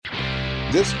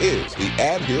This is the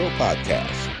Ad Hero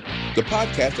Podcast, the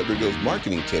podcast that reveals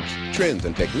marketing tips, trends,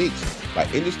 and techniques by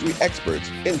industry experts,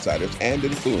 insiders, and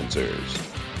influencers.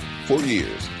 For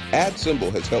years,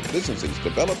 AdSymble has helped businesses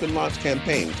develop and launch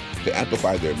campaigns to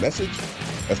amplify their message,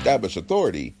 establish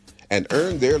authority, and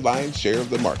earn their lion's share of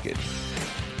the market.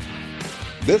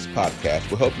 This podcast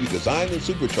will help you design and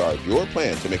supercharge your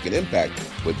plan to make an impact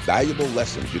with valuable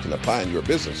lessons you can apply in your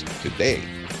business today.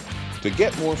 To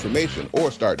get more information or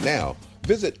start now,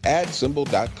 visit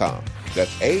adsymbol.com.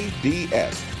 That's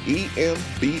ADSEMBLE.com.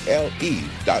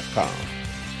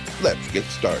 Let's get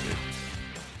started.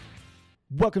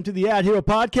 Welcome to the Ad Hero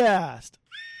Podcast.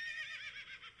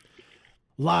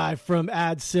 Live from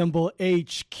AdSymble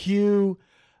HQ,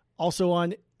 also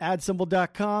on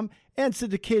adsymbol.com and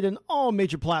syndicated on all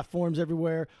major platforms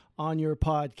everywhere on your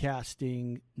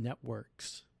podcasting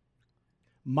networks.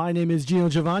 My name is Gino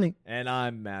Giovanni. And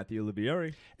I'm Matthew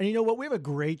Libieri. And you know what? We have a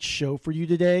great show for you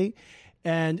today.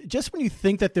 And just when you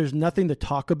think that there's nothing to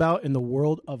talk about in the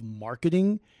world of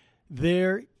marketing,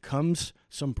 there comes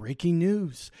some breaking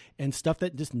news and stuff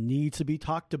that just needs to be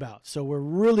talked about. So we're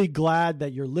really glad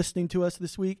that you're listening to us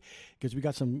this week because we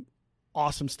got some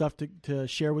awesome stuff to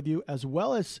share with you, as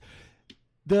well as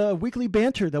the weekly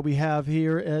banter that we have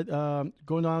here at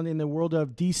going on in the world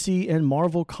of DC and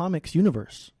Marvel Comics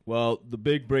universe. Well, the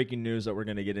big breaking news that we're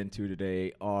going to get into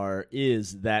today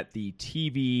is that the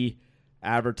TV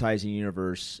advertising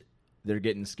universe, they're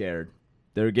getting scared.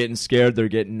 They're getting scared. They're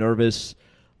getting nervous.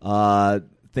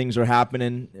 Things are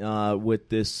happening with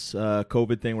this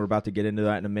COVID thing. We're about to get into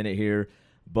that in a minute here.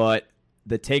 But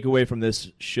the takeaway from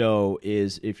this show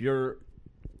is if you're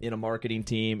in a marketing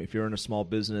team, if you're in a small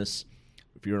business,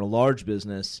 if you're in a large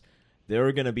business, there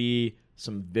are going to be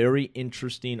some very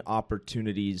interesting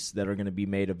opportunities that are going to be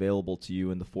made available to you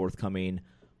in the forthcoming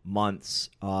months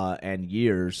and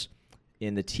years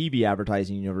in the TV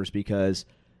advertising universe, because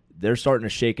they're starting to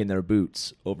shake in their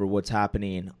boots over what's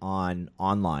happening on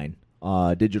online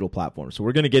digital platforms. So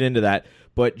we're going to get into that.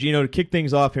 But, Gino, to kick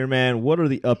things off here, man, what are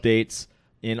the updates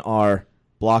in our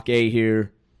Block A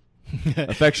here,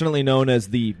 affectionately known as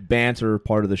the banter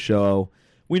part of the show?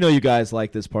 We know you guys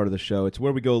like this part of the show. It's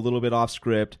where we go a little bit off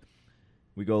script.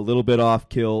 We go a little bit off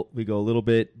kilt. We go a little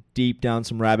bit deep down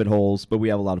some rabbit holes, but we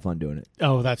have a lot of fun doing it.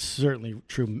 Oh, that's certainly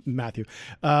true, Matthew.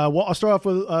 Well, I'll start off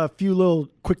with a few little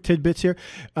quick tidbits here.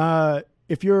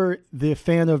 If you're the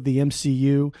fan of the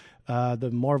MCU, the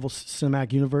Marvel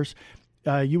Cinematic Universe,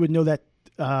 you would know that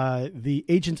the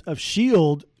Agents of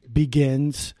S.H.I.E.L.D.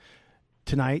 begins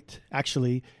tonight,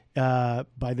 actually.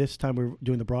 By this time we're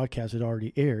doing the broadcast, it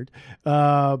already aired.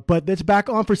 But it's back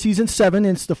on for season 7.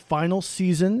 And it's the final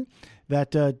season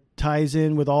that ties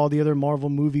in with all the other Marvel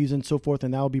movies and so forth,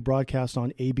 and that will be broadcast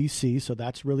on ABC. So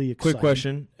that's really exciting. Quick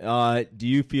question: do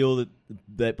you feel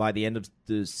that by the end of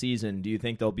the season, do you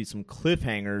think there'll be some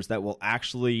cliffhangers that will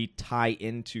actually tie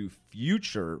into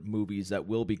future movies that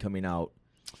will be coming out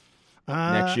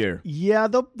next year? Yeah,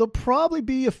 there'll probably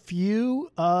be a few.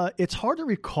 It's hard to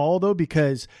recall though,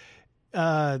 because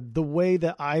the way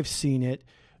that I've seen it,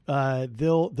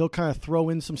 they'll kind of throw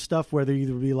in some stuff where they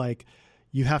either be like,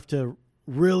 you have to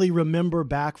really remember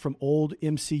back from old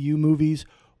MCU movies,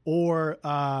 or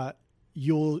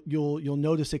you'll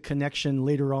notice a connection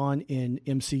later on in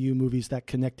MCU movies that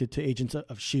connected to Agents of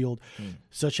S.H.I.E.L.D.,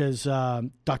 such as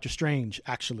Doctor Strange.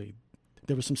 Actually,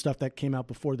 there was some stuff that came out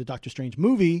before the Doctor Strange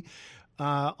movie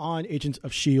on Agents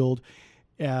of S.H.I.E.L.D.,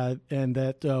 and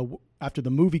that after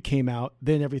the movie came out,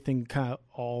 then everything kind of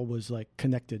all was like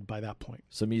connected by that point.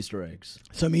 Some Easter eggs.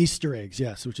 Some Easter eggs,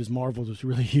 yes, which is Marvel was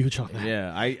really huge on that.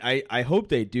 Yeah, I hope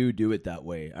they do it that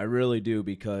way. I really do,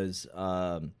 because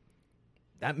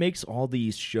that makes all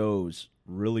these shows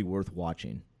really worth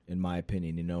watching, in my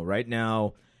opinion. You know, right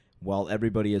now, while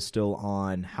everybody is still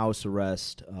on house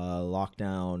arrest,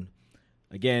 lockdown,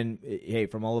 again, hey,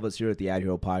 from all of us here at the Ad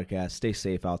Hero Podcast, stay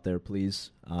safe out there, please.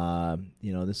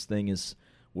 This thing is,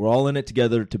 we're all in it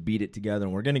together to beat it together,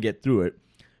 and we're going to get through it.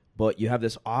 But you have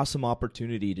this awesome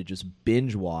opportunity to just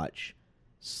binge watch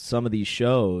some of these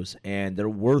shows, and they're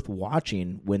worth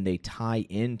watching when they tie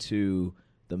into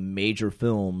the major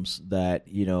films that,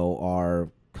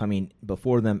 are coming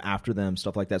before them, after them,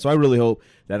 stuff like that. So I really hope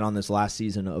that on this last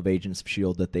season of Agents of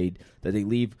S.H.I.E.L.D. that they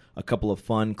leave a couple of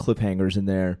fun cliffhangers in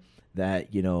there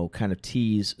that, kind of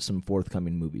tease some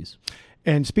forthcoming movies.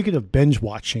 And speaking of binge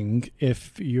watching,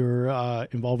 if you're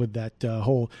involved with that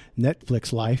whole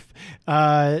Netflix life,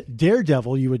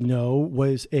 Daredevil, you would know,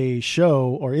 was a show,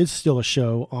 or is still a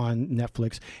show on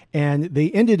Netflix, and they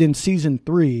ended in season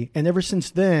 3. And ever since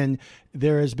then,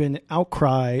 there has been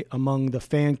outcry among the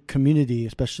fan community,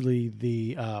 especially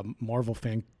the Marvel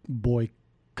fanboy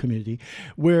community,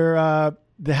 where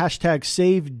the hashtag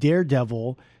Save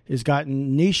Daredevil has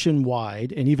gotten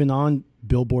nationwide and even on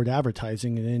billboard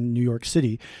advertising in New York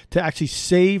City to actually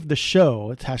save the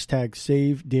show. It's hashtag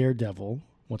Save Daredevil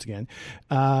once again,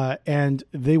 and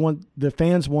the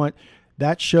fans want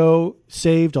that show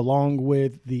saved along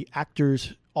with the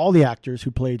actors, all the actors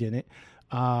who played in it,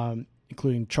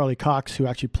 including Charlie Cox, who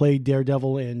actually played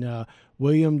Daredevil, and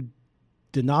William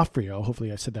D'Onofrio,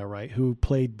 hopefully I said that right, who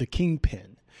played the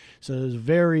Kingpin. So there's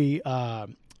very a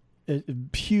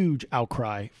huge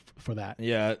outcry for that.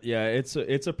 Yeah, it's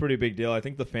a pretty big deal. I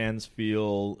think the fans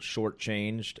feel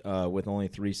shortchanged with only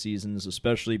 3 seasons,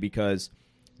 especially because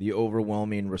the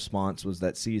overwhelming response was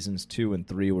that seasons 2 and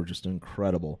 3 were just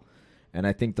incredible, and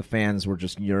I think the fans were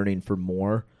just yearning for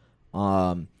more.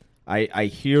 I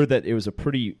hear that it was a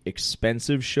pretty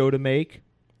expensive show to make,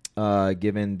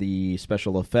 given the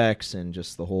special effects and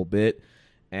just the whole bit,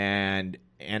 and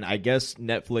I guess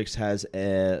Netflix has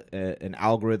an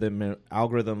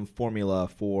algorithm formula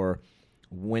for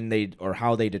when they or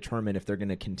how they determine if they're going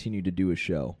to continue to do a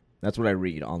show. That's what I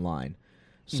read online.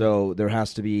 So there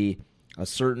has to be a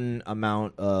certain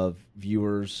amount of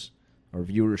viewers or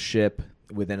viewership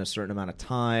within a certain amount of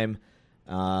time.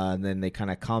 And then they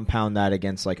kind of compound that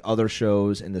against like other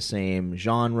shows in the same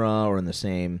genre or in the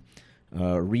same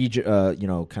region,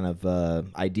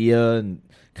 idea, and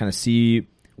kind of see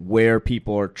where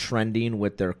people are trending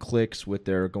with their clicks, with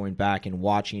their going back and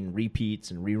watching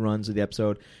repeats and reruns of the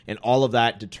episode. And all of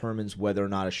that determines whether or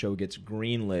not a show gets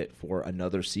greenlit for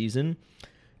another season.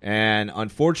 And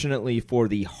unfortunately for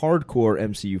the hardcore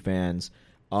MCU fans,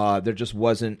 there just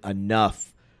wasn't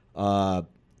enough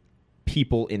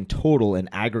people in total and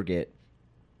aggregate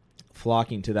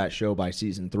flocking to that show by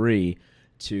season 3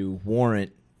 to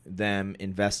warrant them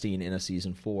investing in a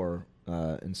season 4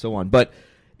 and so on. But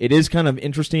it is kind of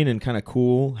interesting and kind of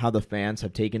cool how the fans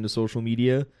have taken to social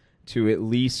media to at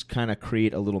least kind of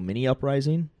create a little mini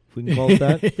uprising, if we can call it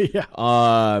that.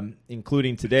 Yeah.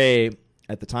 Including today,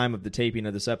 at the time of the taping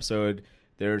of this episode,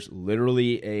 there's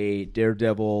literally a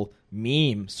Daredevil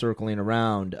meme circling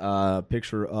around, a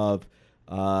picture of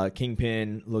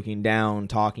Kingpin looking down,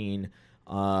 talking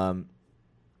on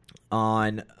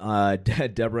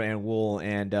Deborah Ann Wool,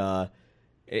 and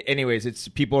anyways, it's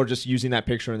people are just using that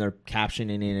picture and they're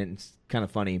captioning it, and it's kind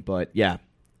of funny. But yeah,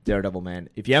 Daredevil, man,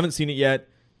 if you haven't seen it yet,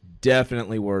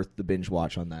 definitely worth the binge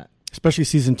watch on that, especially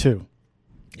season 2.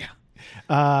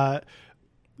 Yeah.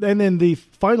 And then the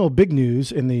final big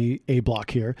news in the A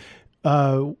block here,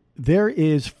 there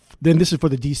is. Then this is for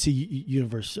the DC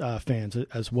Universe fans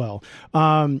as well.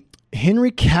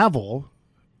 Henry Cavill,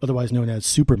 otherwise known as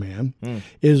Superman,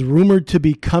 is rumored to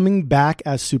be coming back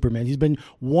as Superman. He's been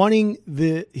wanting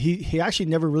he actually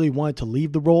never really wanted to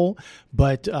leave the role,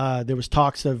 but there was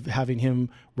talks of having him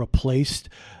replaced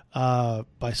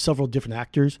by several different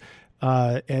actors,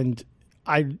 and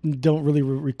I don't really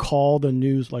recall the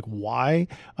news like why,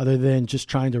 other than just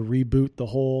trying to reboot the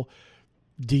whole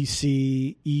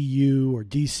DC EU or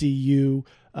DCU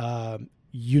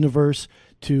universe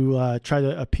to try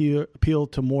to appeal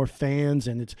to more fans,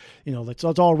 and it's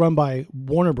all run by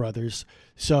Warner Brothers,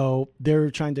 so they're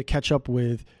trying to catch up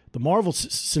with the Marvel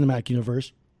Cinematic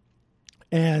Universe,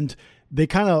 and they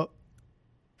kind of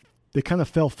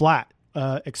fell flat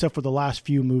except for the last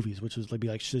few movies, which was like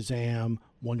Shazam,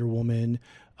 Wonder Woman,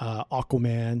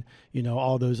 Aquaman.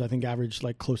 All those I think averaged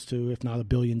like close to, if not $1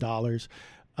 billion.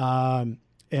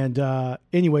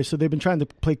 Anyway, so they've been trying to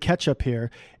play catch up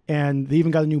here, and they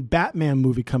even got a new Batman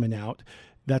movie coming out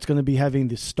that's going to be having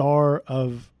the star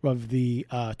of the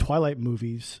Twilight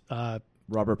movies,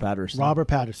 Robert Pattinson. Robert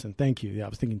Pattinson, thank you. Yeah, I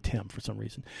was thinking Tim for some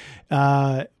reason.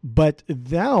 But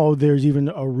now there's even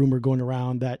a rumor going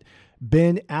around that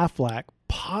Ben Affleck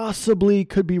possibly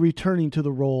could be returning to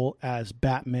the role as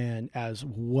Batman as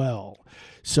well.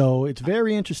 So it's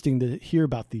very interesting to hear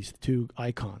about these two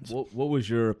icons. What was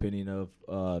your opinion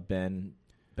of Ben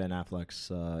Affleck's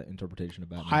interpretation of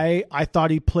Batman? I thought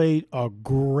he played a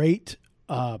great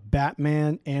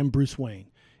Batman and Bruce Wayne.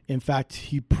 In fact,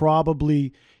 he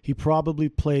probably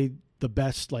played the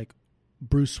best like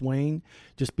Bruce Wayne,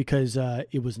 just because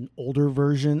it was an older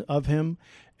version of him,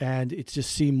 and it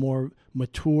just seemed more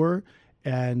mature.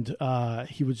 And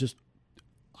he was just,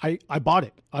 I bought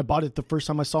it. I bought it the first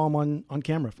time I saw him on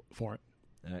camera for it.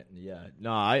 Yeah,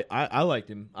 no, I liked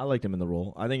him. I liked him in the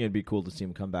role. I think it'd be cool to see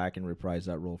him come back and reprise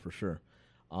that role for sure.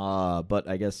 But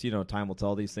I guess time will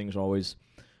tell. These things always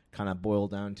kind of boil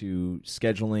down to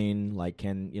scheduling. Like,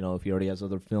 if he already has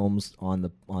other films on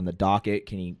the docket,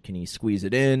 can he squeeze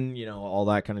it in? All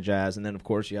that kind of jazz. And then of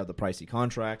course you have the pricey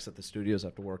contracts that the studios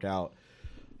have to work out.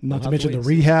 Not to have mention wait the and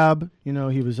see. rehab. You know,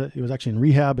 he was actually in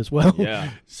rehab as well. Yeah.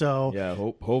 So Yeah,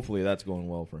 hopefully that's going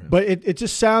well for him. but it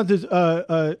just sounds as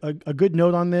a good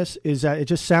note on this is that it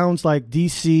just sounds like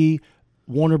DC,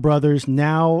 Warner Brothers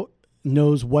now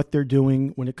knows what they're doing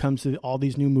when it comes to all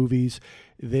these new movies.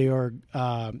 They are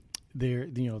they're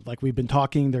like we've been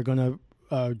talking. They're going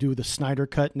to do the Snyder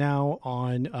Cut now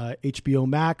on HBO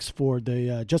Max for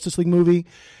the Justice League movie.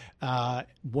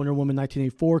 Wonder Woman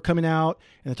 1984 coming out,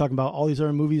 and they're talking about all these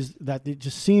other movies that it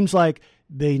just seems like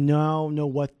they now know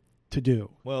what to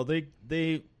do. Well,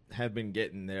 they have been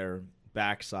getting their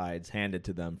backsides handed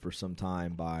to them for some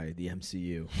time by the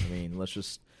MCU. I mean, let's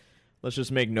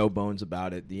just make no bones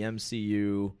about it. The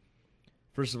MCU,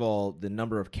 first of all, the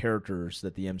number of characters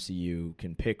that the MCU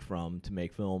can pick from to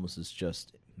make films is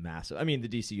just massive. I mean, the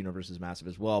DC universe is massive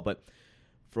as well, but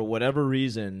for whatever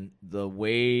reason, the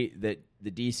way that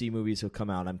the DC movies have come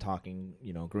out, I'm talking,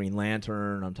 Green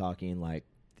Lantern, I'm talking like,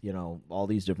 all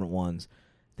these different ones,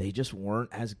 they just weren't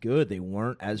as good. They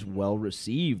weren't as well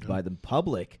received by the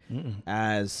public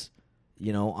as,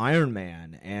 Iron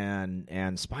Man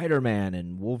and Spider-Man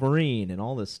and Wolverine and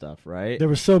all this stuff, right? There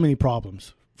were so many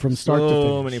problems from start to finish.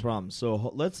 So many problems.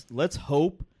 So let's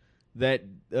hope that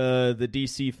the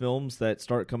DC films that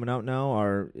start coming out now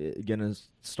are going to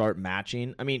start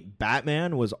matching. I mean,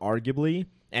 Batman was arguably,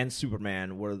 and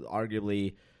Superman were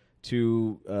arguably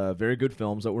two very good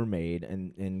films that were made,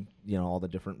 and all the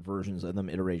different versions of them,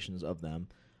 iterations of them,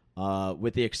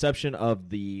 with the exception of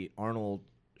the Arnold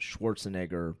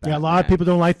Schwarzenegger Batman. Yeah, a lot of people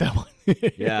don't like that one.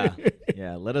 Yeah.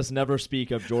 Let us never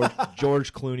speak of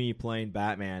George Clooney playing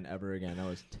Batman ever again. That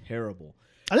was terrible.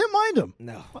 I didn't mind him.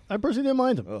 No. I personally didn't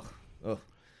mind him. Ugh.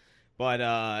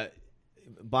 But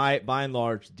by and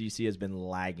large, DC has been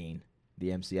lagging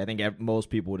the MC. I think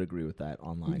most people would agree with that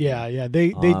online. Yeah.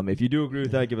 They if you do agree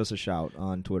with that, give us a shout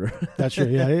on Twitter. That's true.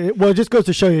 Yeah. It just goes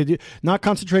to show you not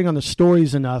concentrating on the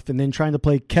stories enough, and then trying to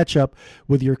play catch up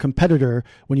with your competitor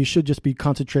when you should just be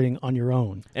concentrating on your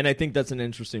own. And I think that's an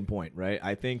interesting point, right?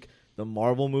 I think the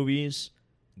Marvel movies,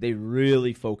 they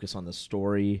really focus on the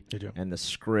story and the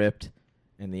script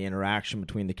and the interaction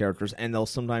between the characters, and they'll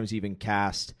sometimes even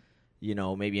cast,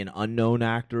 maybe an unknown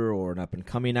actor or an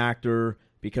up-and-coming actor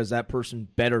because that person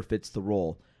better fits the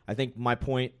role. I think my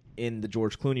point in the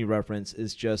George Clooney reference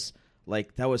is just,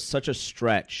 like, that was such a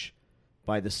stretch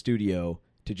by the studio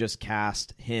to just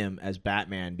cast him as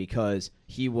Batman because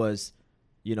he was,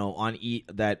 on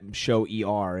that show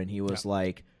ER, and he was,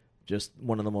 like, just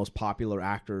one of the most popular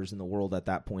actors in the world at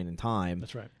that point in time.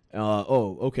 That's right.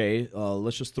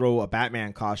 Let's just throw a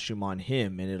Batman costume on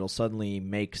him and it'll suddenly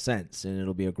make sense and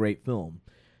it'll be a great film.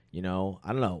 I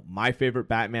don't know. My favorite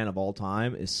Batman of all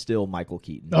time is still Michael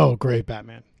Keaton. Oh, great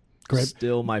Batman. Great.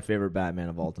 Still my favorite Batman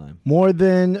of all time. More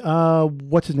than,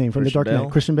 what's his name from The Dark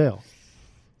Knight? Christian Bale.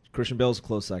 Christian Bale's a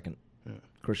close second. Yeah.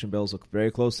 Christian Bale's a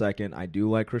very close second. I do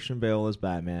like Christian Bale as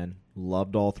Batman.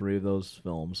 Loved all three of those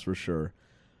films for sure.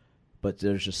 But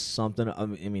there's just something. I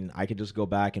mean, I could just go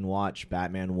back and watch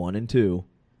Batman 1 and 2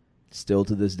 still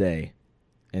to this day.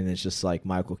 And it's just like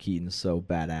Michael Keaton's so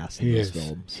badass in those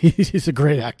films. He's a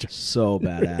great actor. So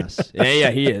badass.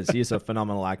 yeah, he is. He's a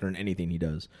phenomenal actor in anything he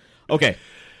does. Okay.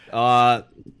 That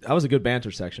was a good banter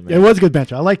section, man. It was a good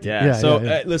banter. I liked it.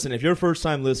 Yeah. Listen, if you're a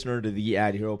first-time listener to the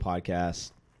Ad Hero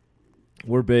podcast,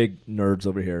 we're big nerds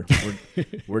over here.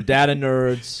 We're data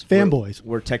nerds. Fanboys.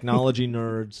 We're technology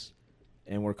nerds.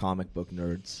 And we're comic book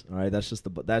nerds. All right, that's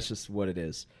just what it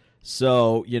is.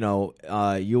 So,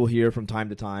 you'll hear from time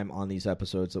to time on these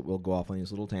episodes that we'll go off on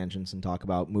these little tangents and talk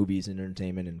about movies and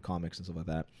entertainment and comics and stuff like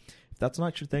that. If that's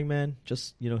not your thing, man,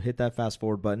 just, hit that fast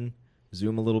forward button,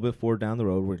 zoom a little bit forward down the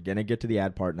road. We're going to get to the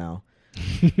ad part now.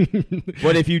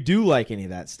 But if you do like any of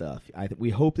that stuff,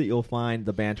 we hope that you'll find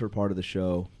the banter part of the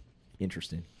show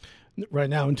interesting. Right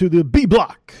now into the B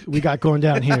block we got going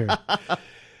down here.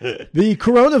 The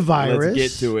coronavirus. Let's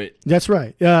get to it. That's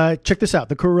right. Check this out.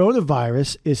 The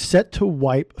coronavirus is set to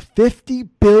wipe $50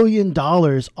 billion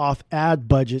off ad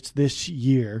budgets this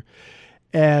year.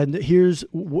 And here is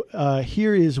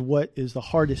what is the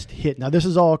hardest hit. Now, this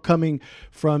is all coming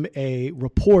from a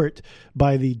report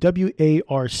by the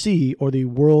WARC, or the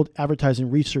World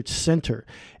Advertising Research Center.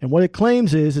 And what it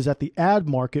claims is that the ad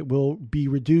market will be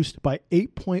reduced by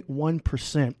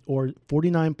 8.1%, or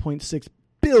 $49.6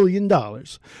 billion,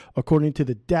 according to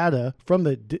the data from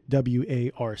the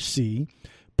WARC,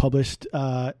 published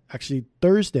actually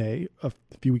Thursday, a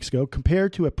few weeks ago,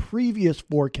 compared to a previous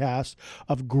forecast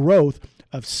of growth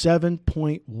of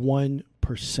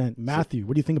 7.1%. Matthew,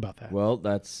 what do you think about that? Well,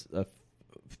 that's a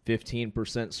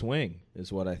 15% swing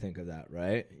is what I think of that,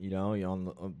 right?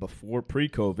 Before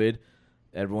pre-COVID,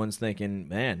 everyone's thinking,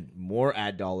 man, more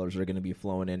ad dollars are going to be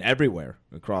flowing in everywhere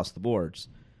across the boards.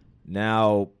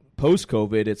 Now,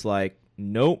 post-COVID, it's like,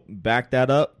 nope, back that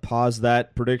up, pause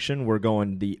that prediction. We're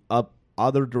going the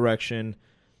other direction,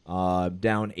 down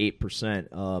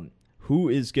 8%. Who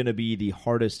is going to be the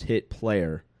hardest hit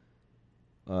player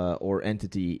or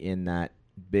entity in that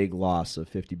big loss of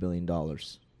 $50 billion?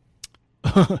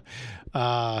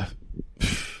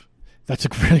 That's a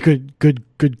really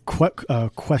good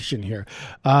question here.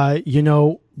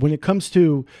 When it comes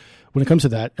to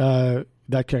that,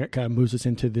 that kind of moves us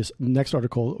into this next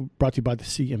article brought to you by the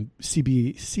CNBC.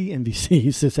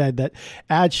 It said that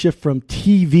ad shift from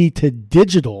TV to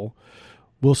digital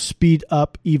will speed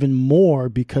up even more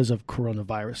because of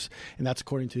coronavirus. And that's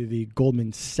according to the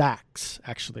Goldman Sachs,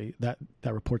 actually, that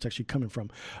report's actually coming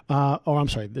from.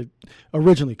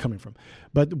 Originally coming from.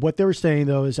 But what they were saying,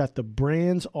 though, is that the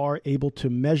brands are able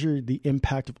to measure the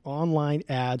impact of online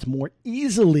ads more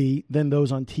easily than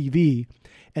those on TV.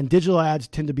 And digital ads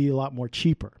tend to be a lot more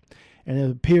cheaper. And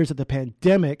it appears that the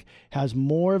pandemic has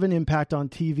more of an impact on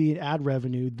TV and ad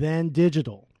revenue than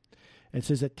digital. It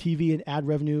says that TV and ad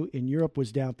revenue in Europe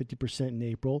was down 50% in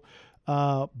April.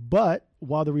 But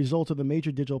while the results of the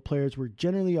major digital players were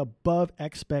generally above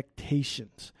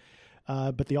expectations.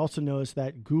 But they also noticed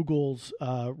that Google's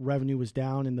revenue was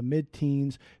down in the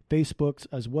mid-teens, Facebook's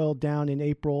as well down in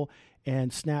April,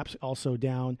 and Snap's also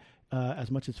down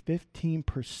as much as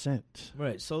 15%.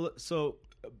 Right. So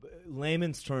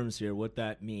layman's terms here, what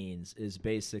that means is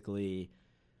basically,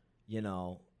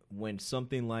 when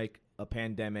something like a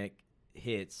pandemic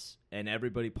hits and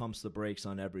everybody pumps the brakes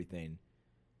on everything,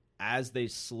 as they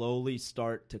slowly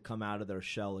start to come out of their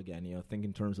shell again, think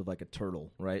in terms of like a turtle,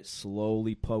 right?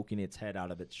 Slowly poking its head out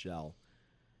of its shell.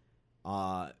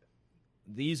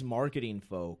 These marketing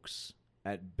folks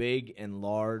at big and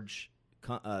large,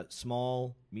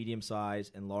 small,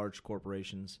 medium-sized, and large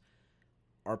corporations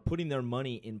are putting their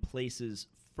money in places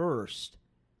first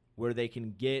where they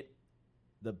can get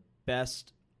the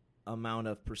best amount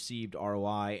of perceived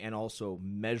ROI and also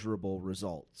measurable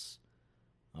results.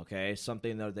 Okay,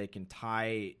 something that they can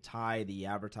tie the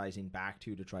advertising back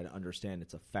to try to understand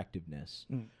its effectiveness,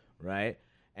 right?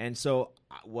 And so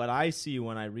what I see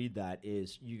when I read that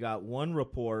is you got one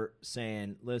report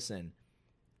saying, listen,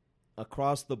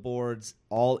 across the boards,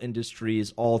 all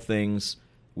industries, all things,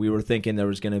 we were thinking there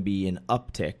was going to be an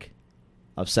uptick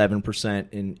of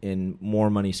 7% in more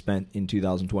money spent in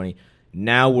 2020.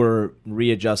 Now we're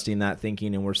readjusting that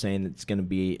thinking, and we're saying it's going to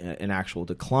be an actual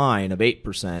decline of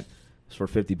 8% for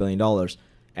 $50 billion.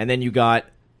 And then you got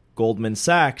Goldman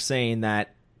Sachs saying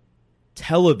that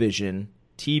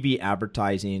TV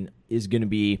advertising is going to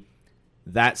be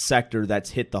that sector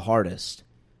that's hit the hardest,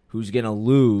 who's going to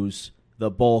lose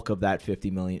the bulk of that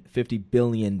 $50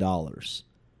 billion. All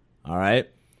right?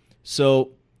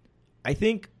 So I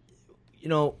think,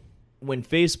 when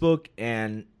Facebook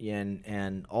and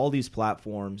all these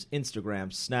platforms,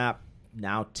 Instagram, Snap,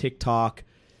 now TikTok,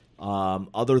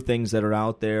 other things that are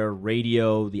out there,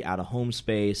 radio, the out-of-home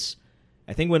space,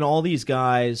 I think when all these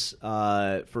guys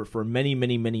for many,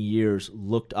 many, many years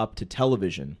looked up to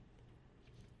television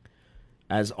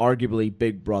as arguably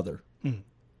Big Brother,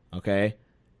 okay?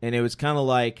 And it was kind of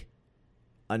like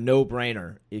a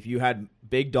no-brainer. If you had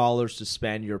big dollars to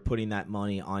spend, you're putting that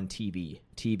money on TV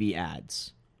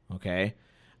ads. Okay,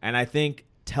 and I think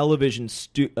television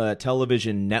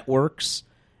networks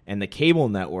and the cable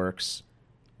networks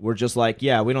were just like,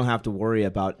 yeah, we don't have to worry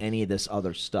about any of this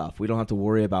other stuff. We don't have to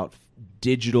worry about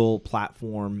digital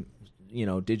platform,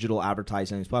 digital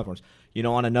advertising on these platforms.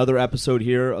 On another episode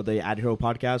here of the Ad Hero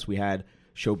podcast, we had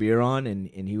Shobir on, and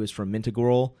he was from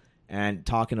Mintigirl and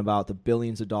talking about the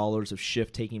billions of dollars of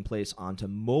shift taking place onto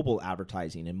mobile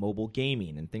advertising and mobile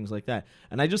gaming and things like that.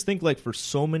 And I just think like for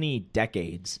so many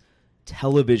decades,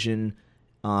 television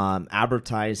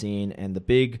advertising and the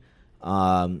big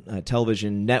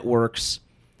television networks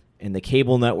and the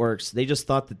cable networks, they just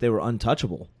thought that they were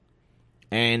untouchable.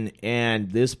 And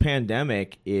this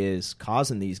pandemic is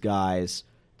causing these guys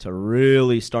to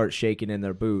really start shaking in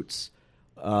their boots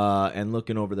and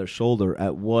looking over their shoulder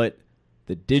at what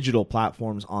the digital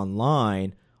platforms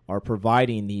online are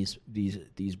providing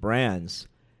these brands.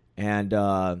 And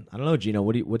I don't know, Gino,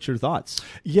 what's your thoughts?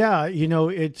 Yeah,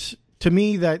 it's to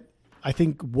me that I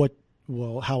think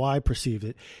how I perceived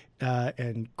it,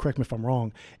 and correct me if I'm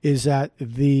wrong, is that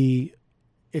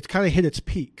it's kind of hit its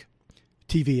peak,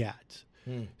 TV ads.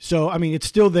 So, I mean, it's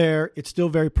still there. It's still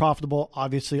very profitable.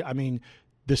 Obviously, I mean,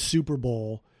 the Super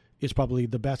Bowl is probably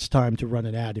the best time to run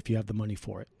an ad if you have the money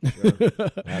for it. Sure.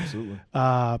 Absolutely.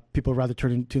 People rather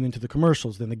tune into the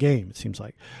commercials than the game, it seems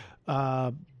like.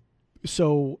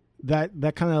 So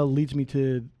that kind of leads me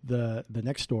to the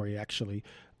next story, actually,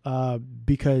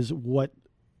 because what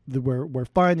we're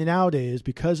finding out is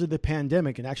because of the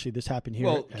pandemic, and actually this happened here.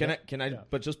 Well, can I? Yeah.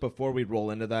 But just before we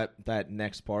roll into that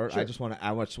next part, sure.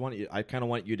 I kind of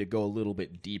want you to go a little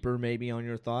bit deeper, maybe, on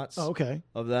your thoughts. Oh, okay.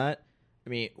 Of that. I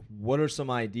mean, what are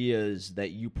some ideas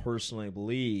that you personally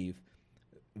believe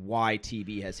why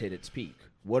TV has hit its peak?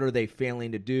 What are they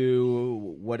failing to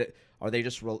do? Have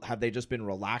they just been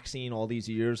relaxing all these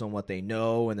years on what they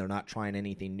know, and they're not trying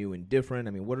anything new and different?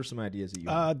 I mean, what are some ideas that you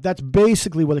have? That's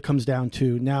basically what it comes down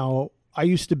to. Now, I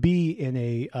used to be in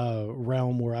a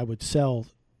realm where I would sell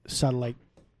satellite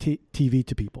TV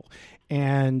to people,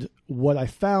 and what I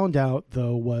found out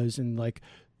though was in, like,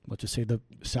 let's just say the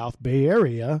South Bay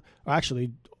Area, or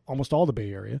actually almost all the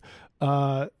Bay Area,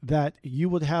 that you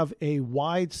would have a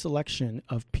wide selection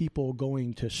of people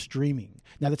going to streaming.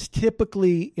 Now, that's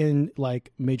typically in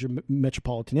like major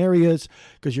metropolitan areas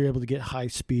because you're able to get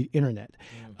high-speed internet.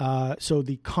 So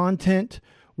the content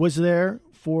was there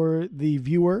for the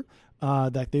viewer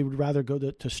that they would rather go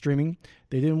to streaming.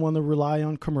 They didn't want to rely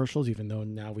on commercials, even though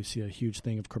now we see a huge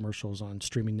thing of commercials on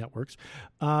streaming networks.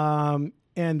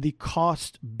 And the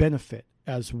cost benefit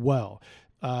as well.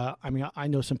 I mean, I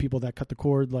know some people that cut the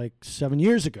cord like 7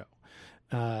 years ago,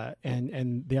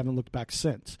 and they haven't looked back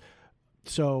since.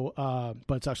 So,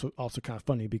 but it's actually also kind of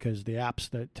funny because the apps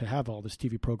that to have all this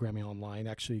TV programming online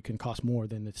actually can cost more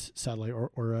than its satellite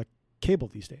or cable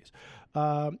these days.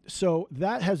 So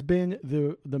that has been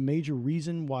the major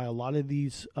reason why a lot of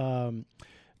these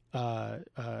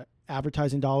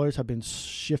advertising dollars have been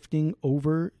shifting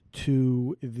over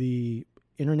to the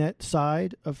internet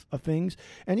side of things,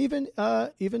 and even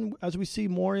as we see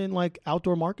more in like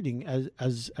outdoor marketing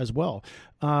as well,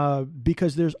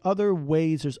 because there's other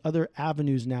ways, there's other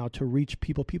avenues now to reach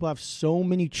people. People have so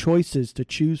many choices to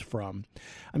choose from.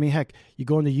 I mean, heck, you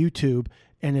go into YouTube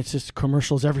and it's just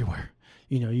commercials everywhere.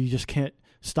 You know, you just can't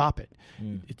stop it.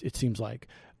 It seems like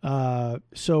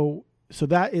so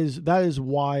that is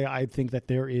why I think that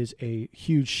there is a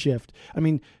huge shift. I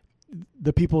mean,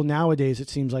 the people nowadays, it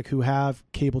seems like, who have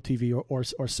cable TV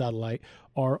or satellite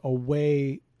are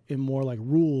away in more like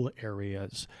rural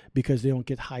areas because they don't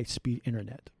get high-speed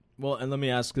internet. Well, and let me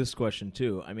ask this question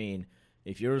too. I mean,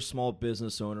 if you're a small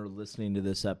business owner listening to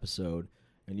this episode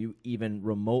and you even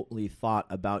remotely thought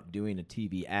about doing a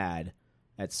TV ad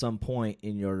at some point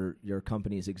in your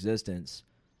company's existence,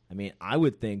 I mean, I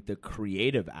would think the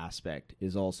creative aspect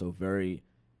is also very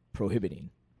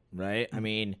prohibiting, right? I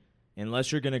mean,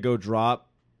 unless you're going to go drop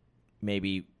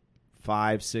maybe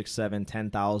 $5,000, $6,000,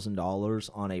 $7,000, $10,000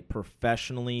 on a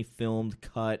professionally filmed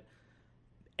cut,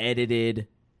 edited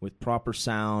with proper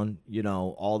sound, you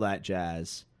know, all that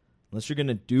jazz. Unless you're going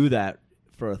to do that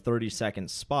for a 30-second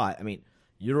spot, I mean,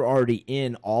 you're already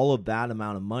in all of that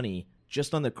amount of money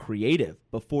just on the creative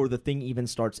before the thing even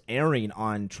starts airing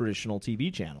on traditional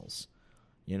TV channels,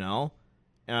 you know?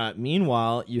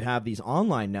 Meanwhile, you have these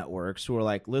online networks who are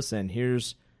like, listen,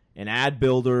 here's an ad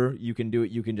builder. You can do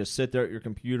it. You can just sit there at your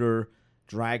computer,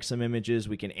 drag some images.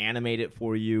 We can animate it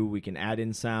for you. We can add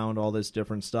in sound, all this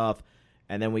different stuff.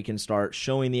 And then we can start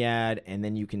showing the ad, and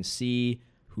then you can see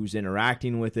who's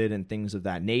interacting with it and things of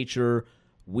that nature.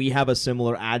 We have a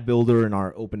similar ad builder in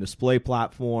our open display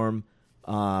platform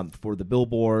for the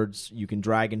billboards. You can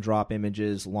drag and drop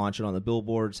images, launch it on the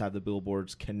billboards, have the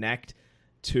billboards connect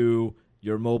to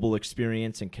your mobile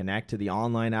experience and connect to the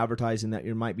online advertising that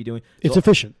you might be doing. It's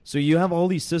efficient. So you have all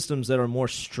these systems that are more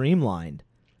streamlined,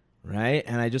 right?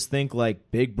 And I just think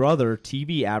like Big Brother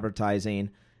TV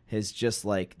advertising has just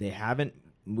like, they haven't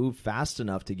moved fast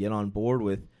enough to get on board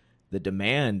with the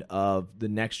demand of the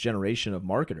next generation of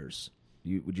marketers.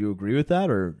 Would you agree with that,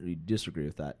 or do you disagree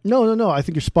with that? No. I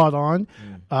think you're spot on.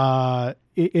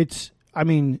 It's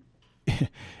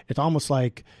almost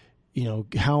like, you know,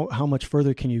 how much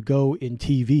further can you go in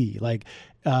TV? Like,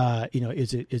 you know,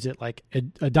 is it like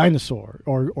a dinosaur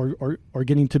or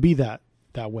getting to be that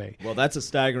way? Well, that's a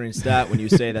staggering stat when you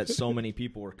say that so many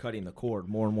people are cutting the cord.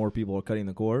 More and more people are cutting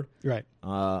the cord. Right.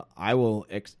 I will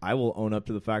own up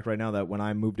to the fact right now that when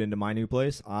I moved into my new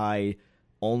place, I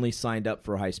only signed up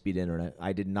for high-speed internet.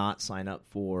 I did not sign up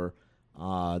for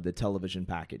the television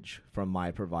package from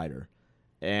my provider.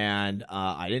 And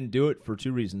I didn't do it for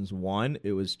two reasons. One,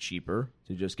 it was cheaper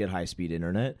to just get high-speed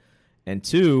internet. And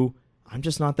two, I'm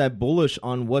just not that bullish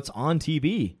on what's on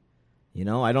TV. You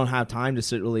know, I don't have time to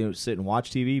sit and watch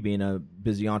TV, being a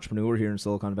busy entrepreneur here in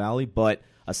Silicon Valley. But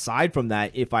aside from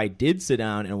that, if I did sit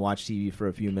down and watch TV for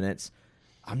a few minutes,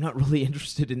 I'm not really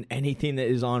interested in anything that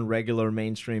is on regular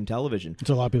mainstream television. That's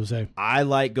what a lot of people say. I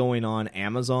like going on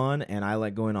Amazon, and I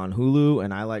like going on Hulu,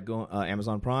 and I like going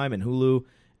Amazon Prime and Hulu,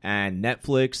 and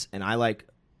Netflix, and I like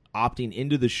opting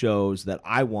into the shows that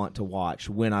I want to watch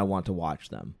when I want to watch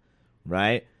them,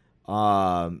 right?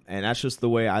 And that's just the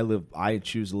way I live. I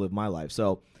choose to live my life.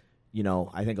 So,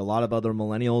 I think a lot of other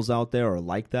millennials out there are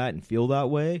like that and feel that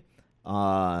way.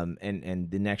 And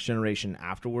the next generation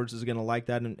afterwards is going to like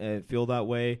that and feel that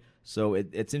way. So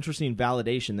it's interesting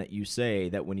validation that you say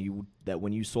that when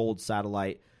you sold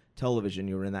satellite television,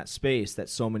 you were in that space, that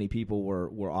so many people were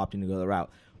opting to go the route.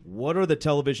 What are the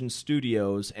television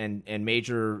studios and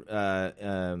major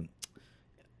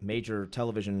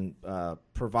television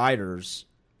providers?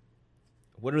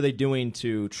 What are they doing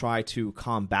to try to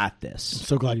combat this? I'm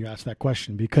so glad you asked that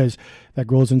question, because that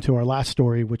goes into our last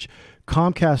story, which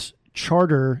Comcast,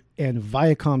 Charter, and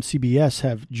Viacom CBS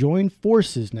have joined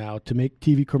forces now to make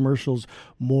TV commercials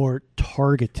more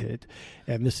targeted.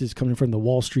 And this is coming from the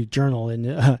Wall Street Journal. And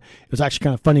it was actually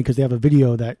kind of funny because they have a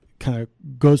video that kind of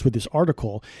goes with this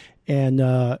article.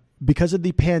 And because of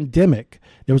the pandemic,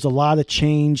 there was a lot of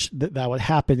change that would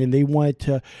happen. And they wanted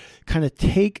to kind of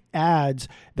take ads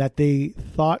that they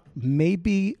thought may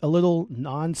be a little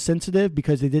non-sensitive,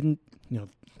 because they didn't,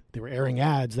 they were airing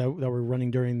ads that were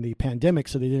running during the pandemic,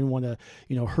 so they didn't want to,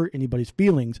 hurt anybody's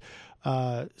feelings,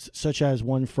 such as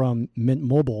one from Mint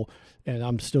Mobile. And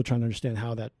I'm still trying to understand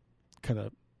how that kind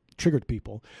of triggered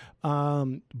people.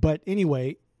 But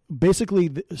anyway, basically,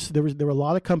 there were a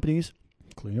lot of companies,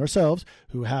 including ourselves,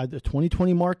 who had the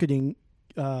 2020 marketing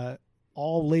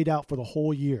all laid out for the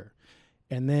whole year.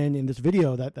 And then in this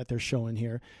video that they're showing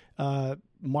here,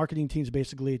 marketing teams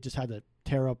basically just had to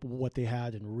tear up what they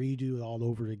had and redo it all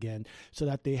over again, so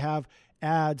that they have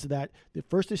ads that at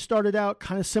first they started out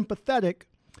kind of sympathetic,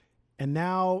 and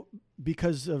now,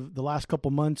 because of the last couple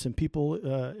months and people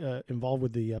involved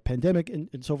with the pandemic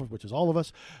and so forth, which is all of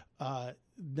us,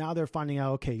 now they're finding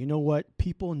out, okay, you know what?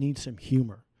 People need some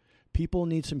humor. People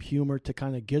need some humor to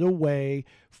kind of get away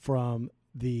from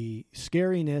the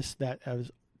scariness that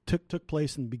took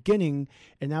place in the beginning,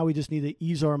 and now we just need to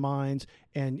ease our minds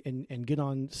and get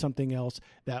on something else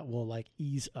that will like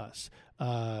ease us.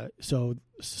 So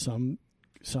some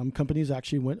companies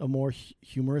actually went a more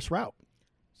humorous route.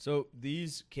 So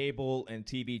these cable and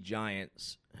TV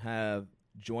giants have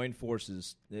joined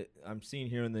forces. I'm seeing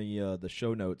here in the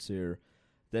show notes here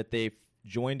that they've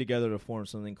joined together to form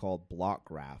something called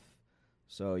Blockgraph.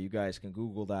 So you guys can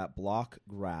Google that,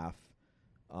 Blockgraph.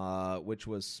 Which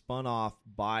was spun off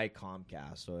by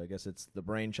Comcast. So I guess it's the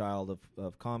brainchild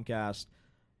of Comcast,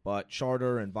 but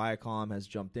Charter and Viacom has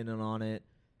jumped in on it.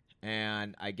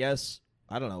 And I guess,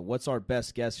 I don't know, what's our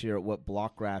best guess here at what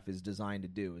Blockgraph is designed to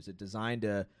do? Is it designed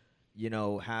to,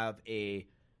 have a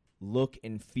look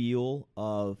and feel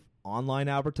of online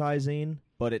advertising,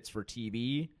 but it's for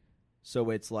TV?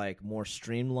 So it's like more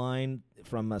streamlined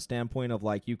from a standpoint of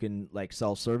like you can like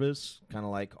self-service, kind of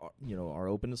like our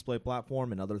open display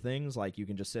platform and other things. Like you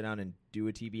can just sit down and do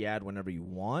a TV ad whenever you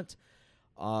want.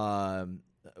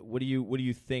 What do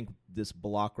you think this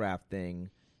Blockgraph thing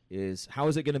is? How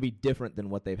is it going to be different than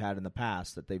what they've had in the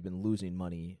past that they've been losing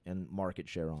money and market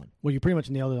share on? Well, you pretty much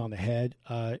nailed it on the head.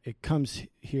 It comes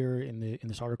here in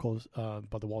this article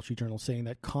by the Wall Street Journal saying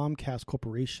that Comcast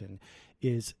Corporation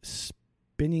is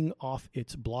spinning off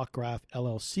its Blockgraph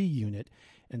LLC unit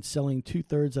and selling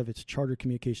 2/3 of its Charter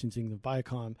Communications in the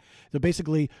Viacom. So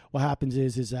basically what happens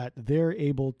is that they're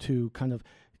able to kind of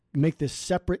make this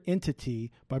separate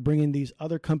entity by bringing these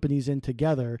other companies in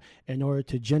together in order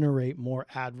to generate more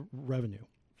ad revenue.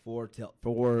 For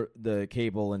the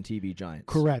cable and TV giants.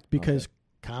 Correct, because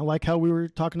kind of like how we were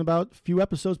talking about a few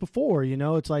episodes before,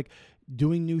 it's like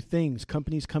doing new things,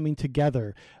 companies coming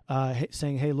together,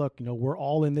 saying, hey, look, we're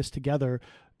all in this together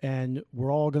and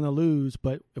we're all going to lose,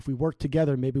 but if we work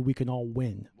together, maybe we can all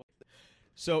win.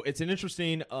 So it's an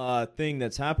interesting thing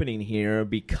that's happening here,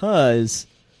 because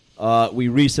we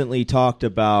recently talked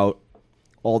about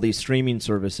all these streaming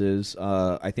services.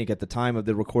 I think at the time of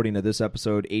the recording of this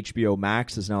episode, HBO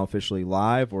Max is now officially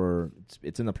live, or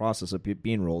it's in the process of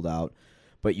being rolled out.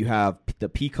 But you have the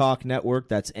Peacock Network,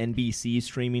 that's NBC's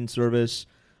streaming service.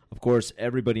 Of course,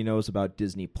 everybody knows about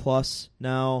Disney Plus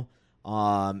now.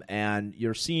 And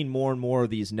you're seeing more and more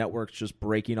of these networks just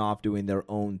breaking off, doing their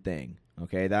own thing.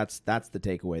 Okay, that's the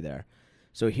takeaway there.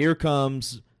 So here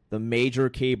comes the major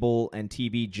cable and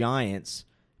TV giants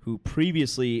who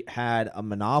previously had a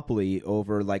monopoly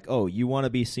over, like, oh, you want to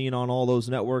be seen on all those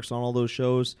networks, on all those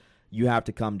shows, you have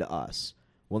to come to us.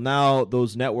 Well, now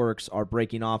those networks are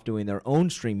breaking off, doing their own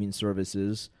streaming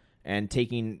services and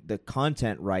taking the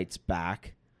content rights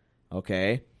back,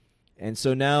 okay? And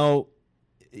so now,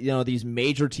 these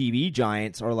major TV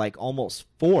giants are like almost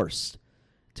forced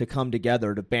to come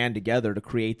together, to band together to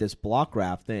create this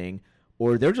Blockgraph thing,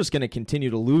 or they're just going to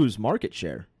continue to lose market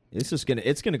share. It's going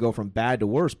to go from bad to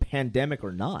worse, pandemic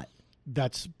or not.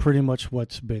 That's pretty much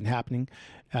what's been happening.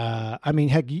 I mean,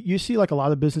 heck, you see like a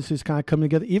lot of businesses kind of come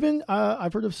together. Even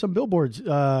I've heard of some billboards.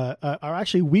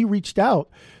 Actually, we reached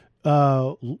out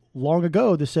long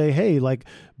ago to say, hey, like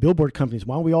billboard companies,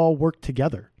 why don't we all work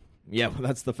together? Yeah, well,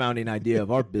 that's the founding idea of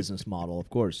our business model, of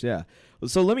course. Yeah.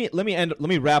 So let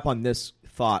me wrap on this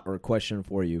thought or question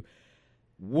for you.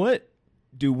 What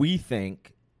do we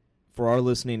think, for our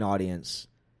listening audience,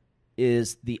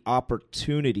 is the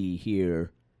opportunity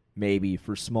here, maybe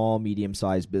for small,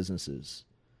 medium-sized businesses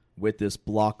with this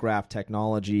block graph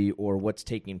technology, or what's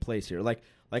taking place here? Like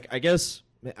I guess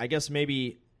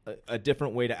maybe a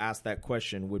different way to ask that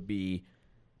question would be,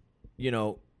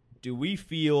 do we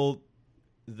feel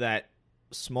that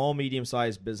small,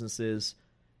 medium-sized businesses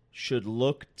should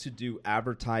look to do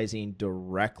advertising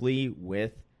directly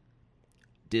with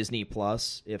Disney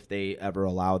Plus if they ever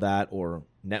allow that, or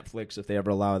Netflix if they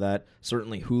ever allow that?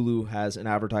 Certainly Hulu has an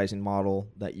advertising model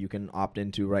that you can opt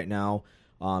into right now.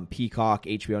 Peacock,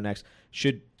 HBO Next.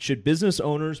 Should business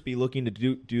owners be looking to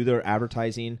do their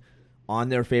advertising on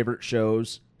their favorite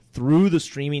shows through the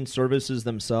streaming services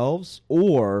themselves,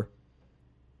 or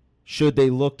should they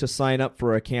look to sign up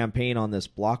for a campaign on this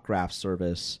block graph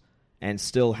service and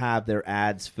still have their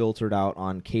ads filtered out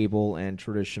on cable and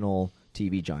traditional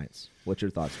TV giants? What's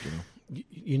your thoughts,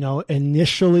 Gino?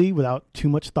 Initially, without too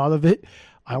much thought of it,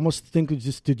 I almost think it's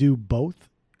just to do both,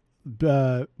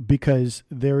 because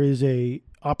there is a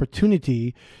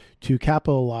opportunity to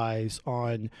capitalize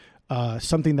on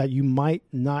something that you might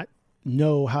not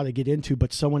know how to get into,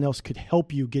 but someone else could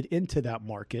help you get into that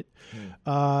market.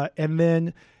 And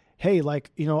then, hey, I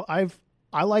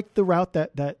like the route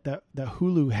that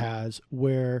Hulu has,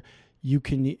 where you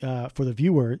can, for the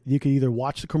viewer, you can either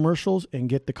watch the commercials and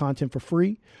get the content for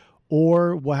free,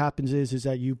 or what happens is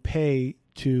that you pay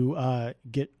to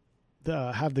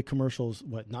have the commercials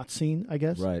not seen, I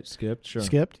guess. Right, skipped, sure.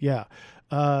 Skipped, yeah.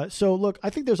 So look, I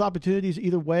think there's opportunities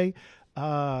either way.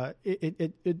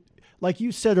 It like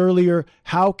you said earlier,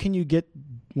 how can you get?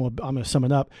 Well, I'm going to sum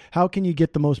it up. How can you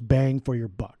get the most bang for your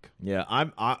buck? Yeah,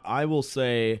 I will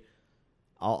say,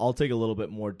 I'll take a little bit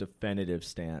more definitive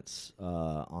stance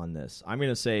on this. I'm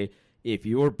going to say, if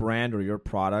your brand or your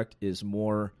product is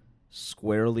more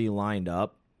squarely lined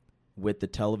up with the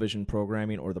television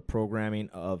programming or the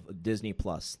programming of Disney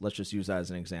Plus, let's just use that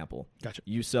as an example. Gotcha.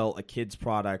 You sell a kid's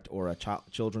product or a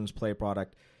children's play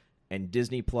product, and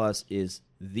Disney Plus is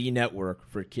the network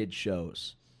for kids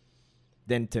shows,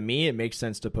 then to me it makes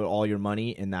sense to put all your money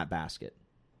in that basket.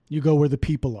 You go where the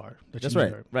people are. That's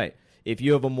right. Right. If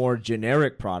you have a more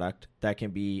generic product that can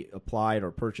be applied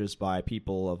or purchased by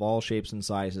people of all shapes and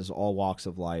sizes, all walks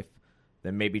of life,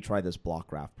 then maybe try this block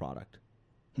graph product.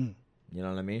 You know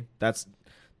what I mean?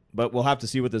 But we'll have to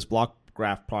see what this block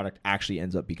graph product actually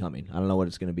ends up becoming. I don't know what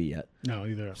it's going to be yet. No,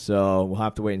 either. So we'll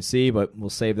have to wait and see, but we'll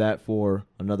save that for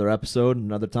another episode,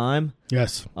 another time.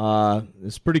 Yes.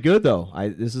 It's pretty good though.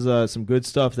 This is some good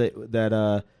stuff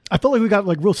that I felt like we got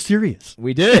real serious.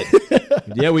 We did.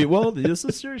 Yeah, this is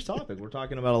a serious topic. We're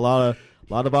talking about a lot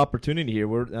of opportunity here.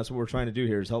 That's what we're trying to do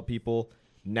here, is help people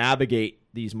navigate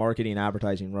these marketing,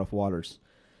 advertising rough waters.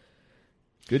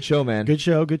 Good show, man. Good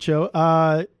show.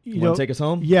 You want to take us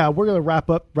home? Yeah, we're going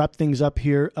to wrap things up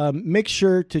here. Make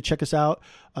sure to check us out,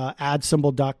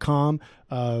 adsymbol.com.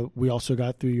 We also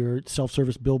got through your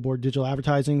self-service billboard digital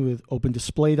advertising with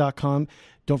opendisplay.com.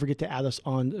 Don't forget to add us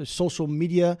on social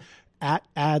media at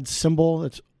adsymbol.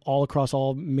 It's all across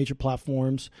all major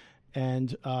platforms.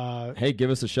 And hey, give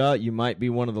us a shot. You might be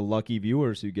one of the lucky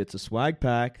viewers who gets a swag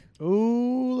pack.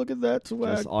 Ooh, look at that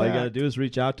swag pack. All you got to do is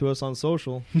reach out to us on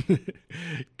social.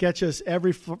 Catch us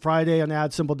every Friday on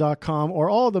adsymbol.com or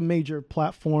all the major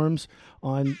platforms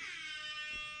on...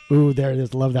 Ooh, there it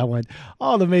is. Love that one.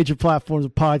 All the major platforms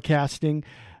of podcasting.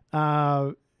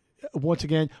 Once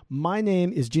again, my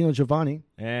name is Gino Giovanni.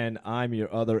 And I'm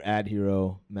your other ad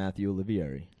hero, Matthew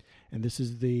Olivieri. And this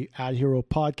is the Ad Hero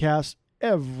Podcast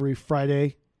every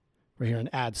Friday right here on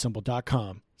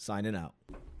adsymbol.com. Signing out.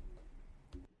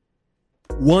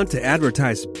 Want to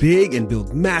advertise big and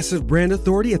build massive brand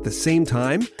authority at the same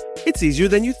time? It's easier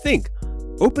than you think.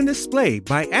 Open Display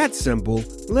by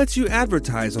AdSymbol lets you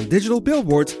advertise on digital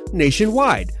billboards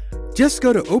nationwide. Just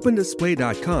go to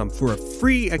opendisplay.com for a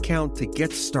free account to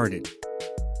get started.